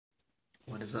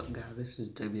What is up, guys? This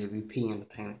is WWP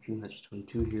Entertainment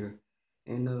 222 here,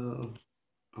 and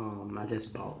I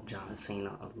just bought John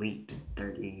Cena Elite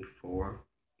 34,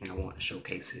 and I want to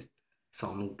showcase it. So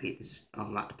I'm gonna get this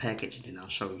out the package, and then I'll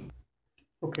show you.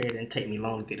 Okay, it didn't take me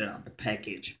long to get it out the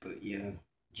package, but yeah,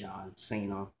 John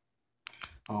Cena.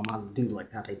 I do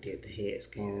like how they did the head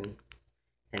scan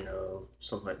and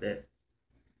stuff like that.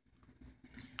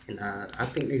 And I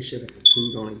think they should have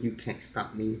improved on it. You Can't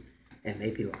Stop Me, and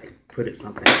maybe like put it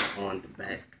something on the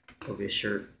back of his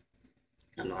shirt.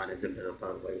 I know how to zip it up, by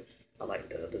the way. I like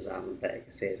the design on the back.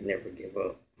 It says "Never Give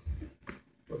Up"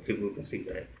 for people who can see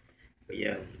that. But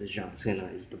yeah, the John Cena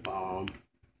is the bomb,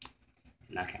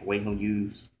 and I can't wait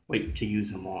to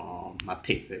use him on my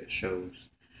pick fed shows.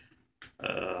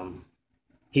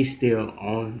 He's still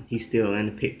on. He's still in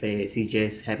the pick feds. He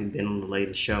just haven't been on the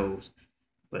latest shows.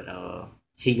 But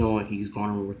he's going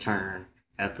to return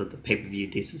after the pay-per-view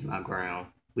This Is My Ground,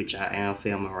 which I am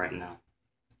filming right now.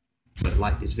 But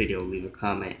like this video, leave a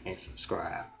comment, and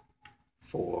subscribe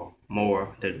for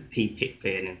more WP pick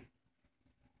fed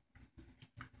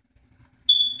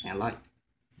and like.